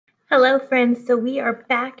Hello, friends. So we are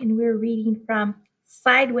back and we're reading from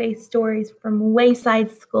Sideways Stories from Wayside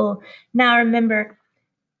School. Now, remember,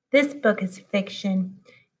 this book is fiction.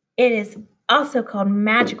 It is also called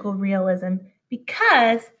magical realism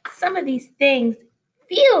because some of these things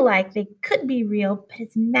feel like they could be real, but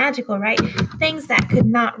it's magical, right? Things that could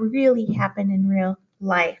not really happen in real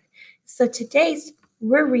life. So today's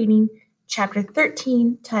we're reading chapter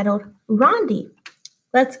 13 titled Rhondi.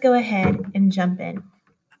 Let's go ahead and jump in.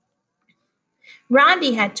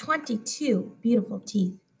 Rhondi had 22 beautiful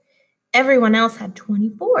teeth. Everyone else had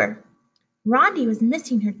 24. Rhondi was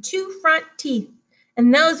missing her two front teeth,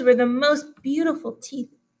 and those were the most beautiful teeth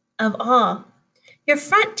of all. Your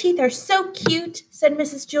front teeth are so cute, said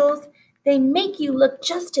Mrs. Jules. They make you look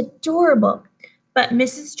just adorable. But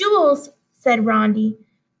Mrs. Jules, said Rhondi,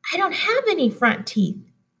 I don't have any front teeth.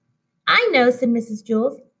 I know, said Mrs.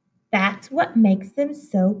 Jules. That's what makes them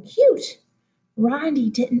so cute.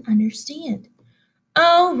 Rhondi didn't understand.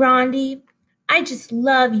 Oh, Rhondi, I just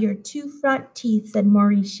love your two front teeth, said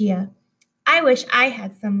Mauricia. I wish I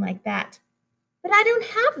had some like that. But I don't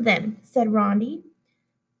have them, said Rhondi.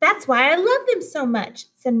 That's why I love them so much,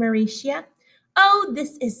 said Mauricia. Oh,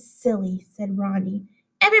 this is silly, said Rhondi.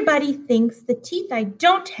 Everybody thinks the teeth I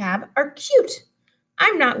don't have are cute.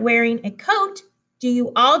 I'm not wearing a coat. Do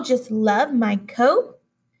you all just love my coat?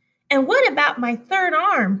 And what about my third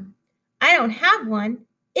arm? I don't have one.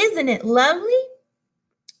 Isn't it lovely?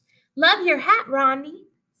 Love your hat, Rhondi,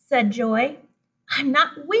 said Joy. I'm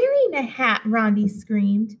not wearing a hat, Rhondi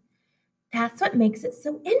screamed. That's what makes it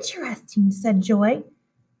so interesting, said Joy.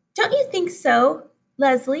 Don't you think so,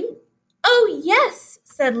 Leslie? Oh, yes,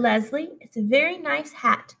 said Leslie. It's a very nice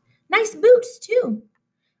hat. Nice boots, too.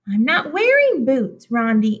 I'm not wearing boots,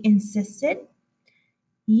 Rhondi insisted.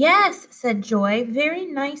 Yes, said Joy, very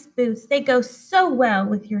nice boots. They go so well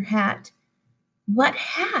with your hat. What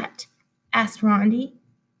hat? Asked Rhondi.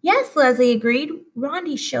 Yes, Leslie agreed.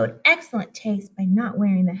 Rhondi showed excellent taste by not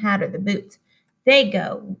wearing the hat or the boots. They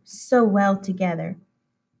go so well together.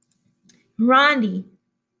 Rhondi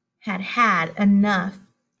had had enough.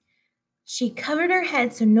 She covered her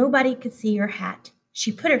head so nobody could see her hat.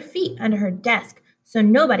 She put her feet under her desk so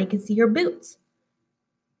nobody could see her boots.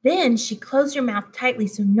 Then she closed her mouth tightly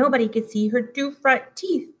so nobody could see her two front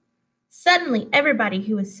teeth. Suddenly, everybody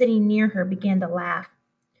who was sitting near her began to laugh.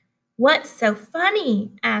 What's so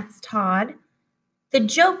funny? Asked Todd. The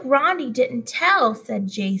joke Rhondi didn't tell, said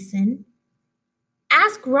Jason.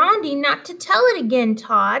 Ask Rhondi not to tell it again,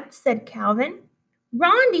 Todd, said Calvin.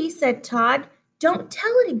 Rhondi, said Todd, don't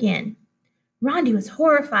tell it again. Rhondi was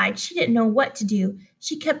horrified. She didn't know what to do.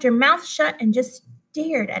 She kept her mouth shut and just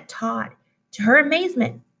stared at Todd. To her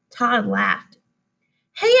amazement, Todd laughed.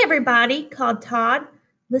 Hey, everybody, called Todd.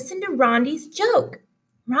 Listen to Rhondi's joke.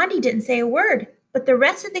 Rhondi didn't say a word, but the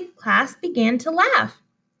rest of the class began to laugh.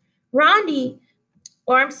 Mrs.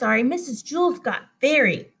 Jules got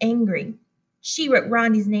very angry. She wrote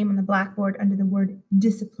Rhondi's name on the blackboard under the word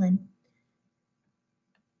discipline.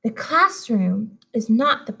 The classroom is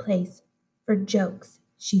not the place for jokes,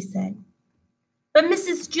 she said. But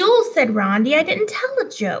Mrs. Jules, said Rhondi, I didn't tell a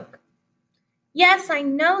joke. Yes, I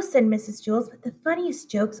know, said Mrs. Jules, but the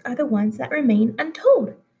funniest jokes are the ones that remain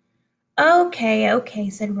untold. Okay,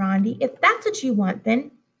 said Rhondi. If that's what you want,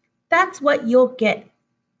 then that's what you'll get.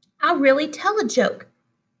 I'll really tell a joke.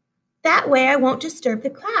 That way I won't disturb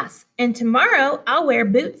the class, and tomorrow I'll wear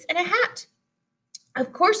boots and a hat.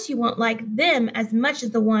 Of course you won't like them as much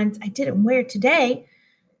as the ones I didn't wear today,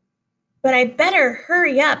 but I better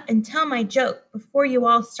hurry up and tell my joke before you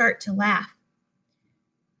all start to laugh.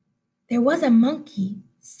 There was a monkey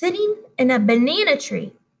sitting in a banana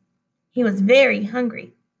tree. He was very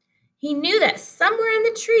hungry. He knew that somewhere in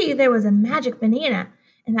the tree there was a magic banana,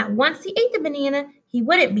 and that once he ate the banana, he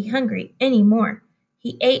wouldn't be hungry anymore.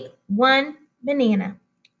 He ate one banana.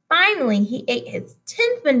 Finally, he ate his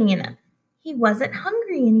 10th banana. He wasn't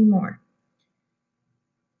hungry anymore.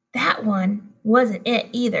 That one wasn't it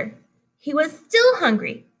either. He was still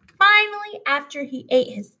hungry. Finally, after he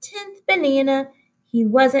ate his 10th banana, he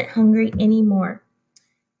wasn't hungry anymore.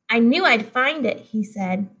 I knew I'd find it, he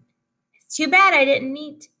said. It's too bad I didn't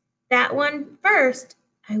eat that one first.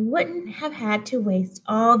 I wouldn't have had to waste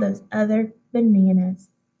all those other bananas.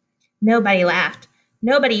 Nobody laughed.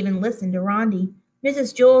 Nobody even listened to Rhondi.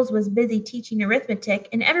 Mrs. Jules was busy teaching arithmetic,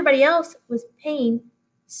 and everybody else was paying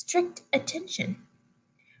strict attention.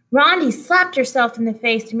 Rhondi slapped herself in the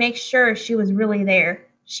face to make sure she was really there.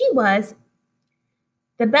 She was.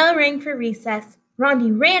 The bell rang for recess.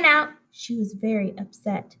 Rhondi ran out. She was very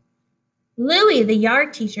upset. Louis, the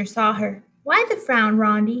yard teacher, saw her. Why the frown,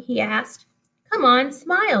 Rhondi? He asked. Come on,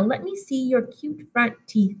 smile. Let me see your cute front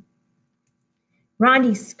teeth.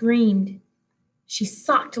 Rhondi screamed. She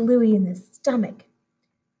socked Louie in the stomach,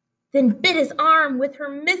 then bit his arm with her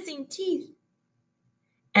missing teeth.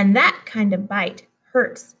 And that kind of bite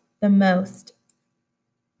hurts the most.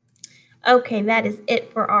 Okay, that is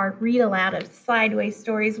it for our read aloud of Sideways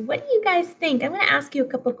stories. What do you guys think? I'm going to ask you a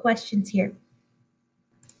couple questions here.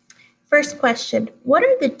 First question, what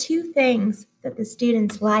are the 2 things that the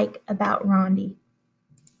students like about Rhondi?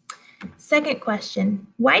 Second question,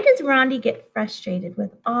 why does Rhondi get frustrated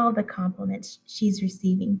with all the compliments she's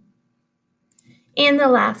receiving? And the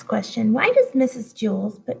last question, why does Mrs.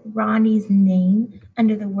 Jules put Rhondi's name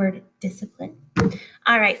under the word discipline?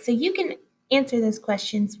 All right, so you can answer those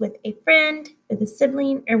questions with a friend, with a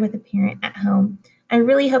sibling, or with a parent at home. I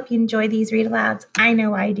really hope you enjoy these read alouds. I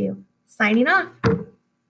know I do. Signing off.